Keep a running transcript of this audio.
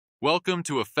Welcome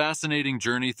to a fascinating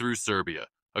journey through Serbia,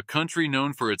 a country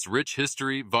known for its rich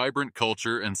history, vibrant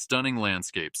culture, and stunning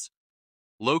landscapes.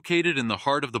 Located in the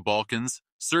heart of the Balkans,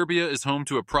 Serbia is home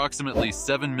to approximately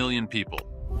 7 million people.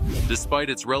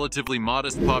 Despite its relatively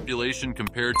modest population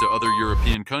compared to other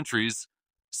European countries,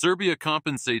 Serbia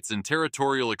compensates in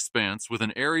territorial expanse with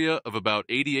an area of about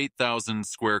 88,000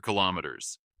 square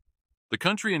kilometers. The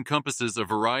country encompasses a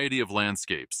variety of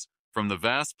landscapes, from the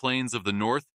vast plains of the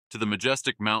north to the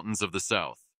majestic mountains of the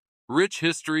south. Rich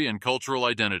history and cultural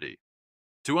identity.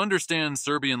 To understand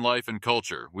Serbian life and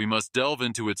culture, we must delve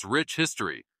into its rich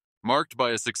history, marked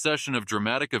by a succession of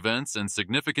dramatic events and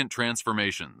significant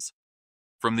transformations.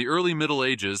 From the early Middle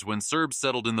Ages, when Serbs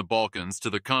settled in the Balkans, to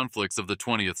the conflicts of the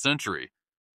 20th century,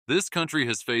 this country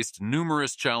has faced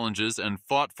numerous challenges and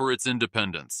fought for its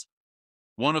independence.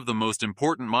 One of the most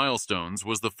important milestones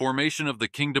was the formation of the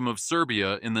Kingdom of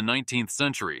Serbia in the 19th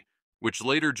century, which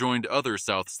later joined other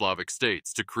South Slavic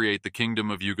states to create the Kingdom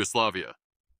of Yugoslavia.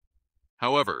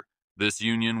 However, this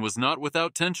union was not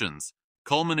without tensions,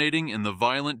 culminating in the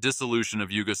violent dissolution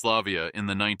of Yugoslavia in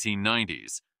the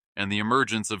 1990s and the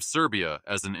emergence of Serbia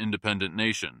as an independent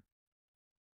nation.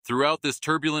 Throughout this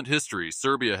turbulent history,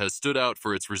 Serbia has stood out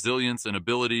for its resilience and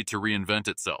ability to reinvent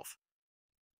itself.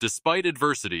 Despite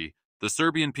adversity, the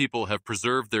Serbian people have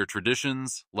preserved their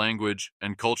traditions, language,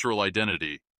 and cultural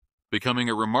identity, becoming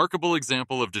a remarkable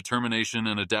example of determination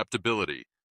and adaptability.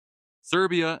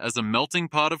 Serbia as a melting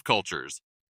pot of cultures.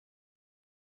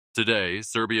 Today,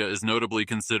 Serbia is notably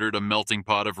considered a melting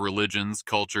pot of religions,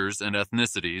 cultures, and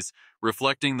ethnicities,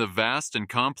 reflecting the vast and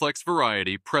complex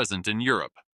variety present in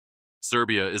Europe.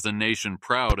 Serbia is a nation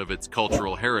proud of its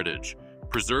cultural heritage,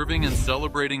 preserving and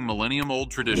celebrating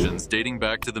millennium-old traditions dating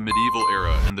back to the medieval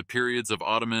era and the periods of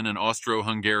Ottoman and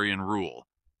Austro-Hungarian rule.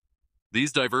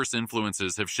 These diverse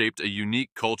influences have shaped a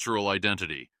unique cultural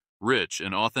identity, rich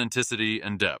in authenticity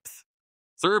and depth.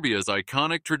 Serbia's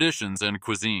iconic traditions and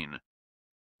cuisine.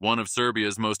 One of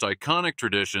Serbia's most iconic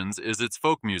traditions is its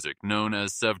folk music, known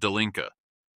as sevdalinka.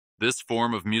 This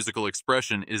form of musical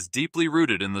expression is deeply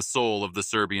rooted in the soul of the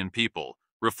Serbian people,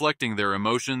 reflecting their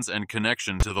emotions and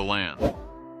connection to the land.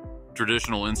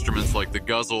 Traditional instruments like the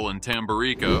guzel and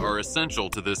tamburica are essential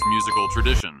to this musical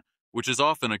tradition, which is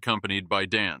often accompanied by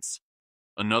dance.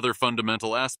 Another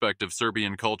fundamental aspect of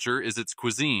Serbian culture is its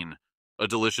cuisine, a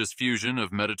delicious fusion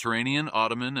of Mediterranean,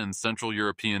 Ottoman, and Central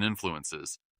European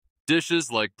influences. Dishes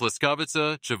like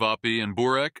pljeskavica, cevapi, and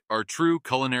burek are true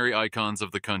culinary icons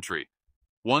of the country.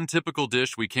 One typical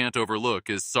dish we can't overlook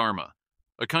is sarma,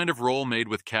 a kind of roll made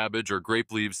with cabbage or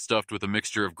grape leaves stuffed with a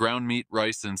mixture of ground meat,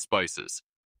 rice, and spices.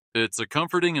 It's a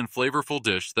comforting and flavorful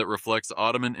dish that reflects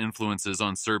Ottoman influences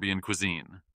on Serbian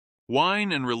cuisine.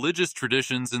 Wine and religious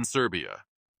traditions in Serbia.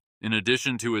 In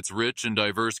addition to its rich and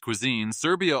diverse cuisine,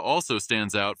 Serbia also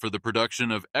stands out for the production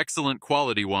of excellent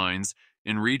quality wines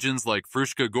in regions like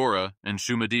Fruška Gora and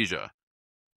Šumadija.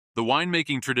 The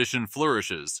winemaking tradition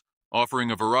flourishes, offering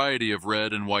a variety of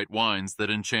red and white wines that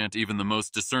enchant even the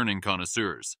most discerning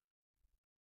connoisseurs.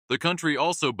 The country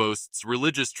also boasts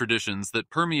religious traditions that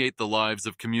permeate the lives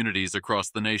of communities across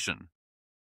the nation.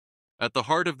 At the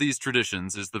heart of these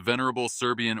traditions is the venerable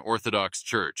Serbian Orthodox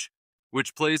Church,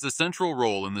 which plays a central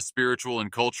role in the spiritual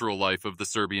and cultural life of the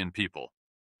Serbian people.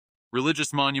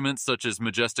 Religious monuments such as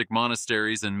majestic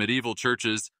monasteries and medieval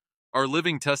churches are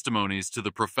living testimonies to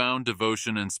the profound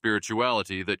devotion and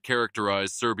spirituality that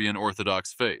characterize Serbian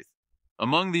Orthodox faith.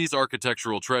 Among these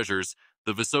architectural treasures,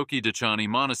 the Visoki Dečani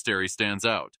Monastery stands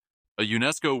out, a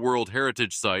UNESCO World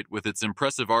Heritage Site with its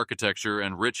impressive architecture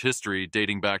and rich history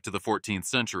dating back to the 14th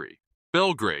century.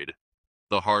 Belgrade,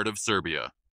 the heart of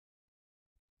Serbia.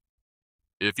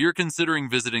 If you're considering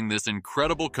visiting this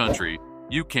incredible country,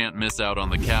 you can't miss out on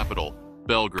the capital,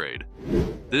 Belgrade.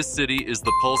 This city is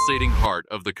the pulsating heart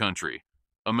of the country,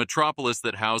 a metropolis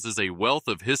that houses a wealth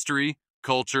of history,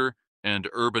 culture, and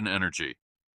urban energy.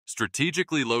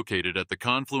 Strategically located at the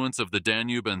confluence of the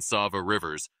Danube and Sava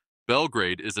rivers,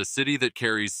 Belgrade is a city that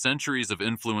carries centuries of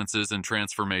influences and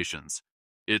transformations.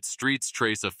 Its streets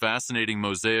trace a fascinating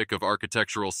mosaic of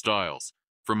architectural styles,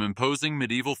 from imposing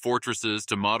medieval fortresses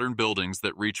to modern buildings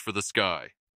that reach for the sky.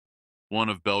 One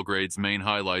of Belgrade's main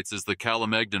highlights is the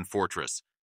Kalemegdan Fortress,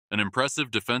 an impressive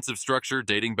defensive structure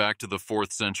dating back to the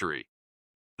 4th century.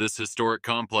 This historic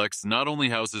complex not only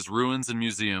houses ruins and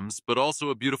museums, but also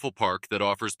a beautiful park that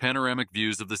offers panoramic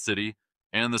views of the city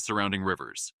and the surrounding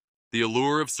rivers. The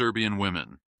allure of Serbian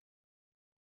women.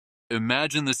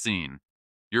 Imagine the scene.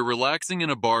 You're relaxing in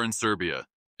a bar in Serbia,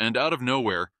 and out of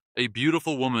nowhere, a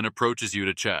beautiful woman approaches you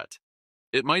to chat.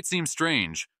 It might seem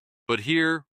strange, but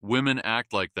here, women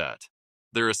act like that.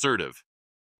 They're assertive.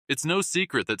 It's no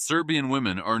secret that Serbian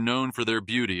women are known for their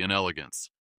beauty and elegance.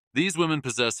 These women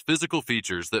possess physical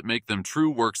features that make them true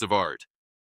works of art.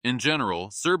 In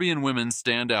general, Serbian women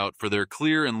stand out for their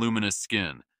clear and luminous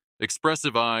skin,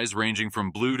 expressive eyes ranging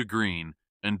from blue to green,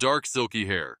 and dark silky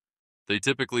hair. They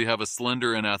typically have a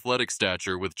slender and athletic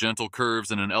stature with gentle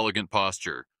curves and an elegant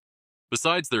posture.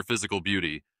 Besides their physical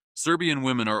beauty, Serbian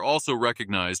women are also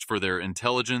recognized for their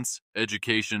intelligence,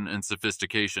 education, and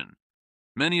sophistication.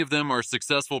 Many of them are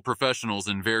successful professionals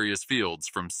in various fields,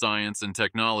 from science and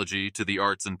technology to the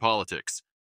arts and politics.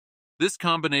 This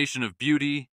combination of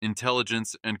beauty,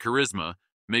 intelligence, and charisma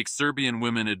makes Serbian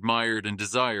women admired and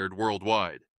desired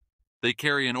worldwide. They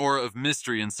carry an aura of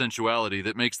mystery and sensuality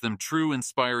that makes them true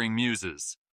inspiring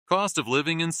muses. Cost of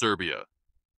living in Serbia.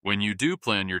 When you do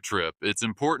plan your trip, it's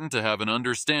important to have an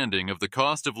understanding of the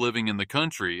cost of living in the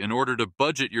country in order to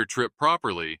budget your trip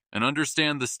properly and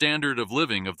understand the standard of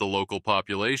living of the local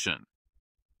population.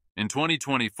 In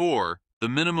 2024, the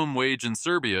minimum wage in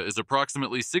Serbia is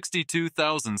approximately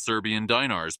 62,000 Serbian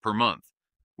dinars per month,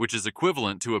 which is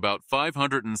equivalent to about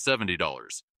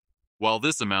 $570. While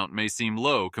this amount may seem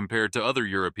low compared to other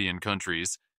European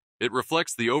countries, it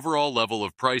reflects the overall level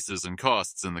of prices and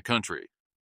costs in the country.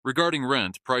 Regarding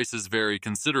rent, prices vary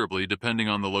considerably depending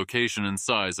on the location and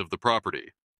size of the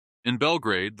property. In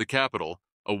Belgrade, the capital,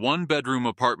 a one-bedroom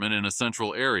apartment in a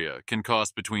central area can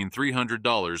cost between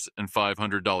 $300 and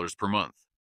 $500 per month.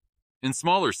 In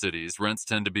smaller cities, rents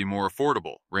tend to be more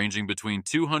affordable, ranging between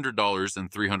 $200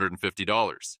 and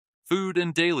 $350. Food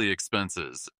and daily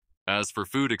expenses. As for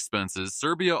food expenses,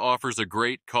 Serbia offers a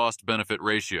great cost-benefit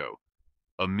ratio.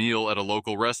 A meal at a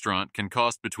local restaurant can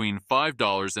cost between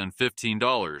 $5 and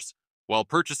 $15, while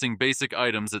purchasing basic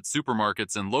items at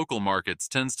supermarkets and local markets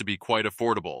tends to be quite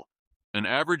affordable. An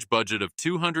average budget of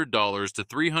 $200 to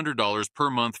 $300 per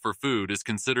month for food is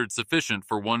considered sufficient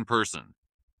for one person.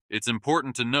 It's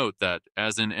important to note that,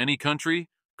 as in any country,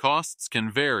 costs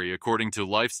can vary according to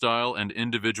lifestyle and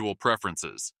individual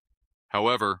preferences.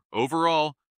 However,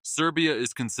 overall, Serbia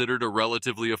is considered a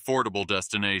relatively affordable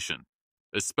destination,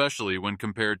 especially when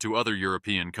compared to other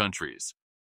European countries.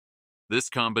 This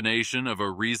combination of a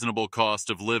reasonable cost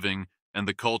of living and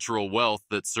the cultural wealth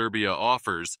that Serbia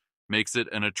offers makes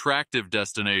it an attractive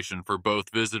destination for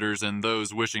both visitors and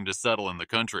those wishing to settle in the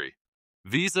country.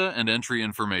 Visa and entry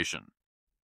information.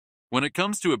 When it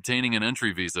comes to obtaining an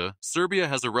entry visa, Serbia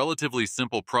has a relatively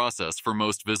simple process for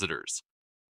most visitors.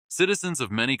 Citizens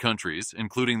of many countries,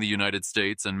 including the United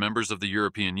States and members of the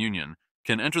European Union,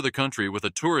 can enter the country with a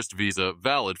tourist visa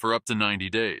valid for up to 90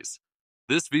 days.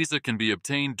 This visa can be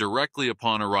obtained directly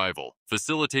upon arrival,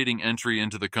 facilitating entry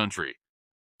into the country.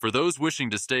 For those wishing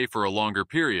to stay for a longer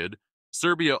period,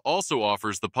 Serbia also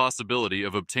offers the possibility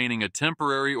of obtaining a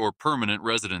temporary or permanent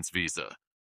residence visa.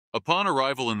 Upon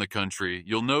arrival in the country,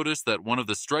 you'll notice that one of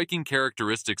the striking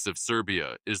characteristics of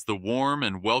Serbia is the warm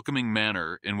and welcoming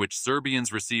manner in which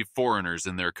Serbians receive foreigners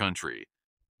in their country.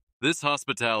 This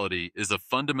hospitality is a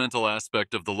fundamental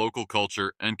aspect of the local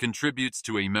culture and contributes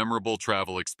to a memorable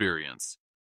travel experience.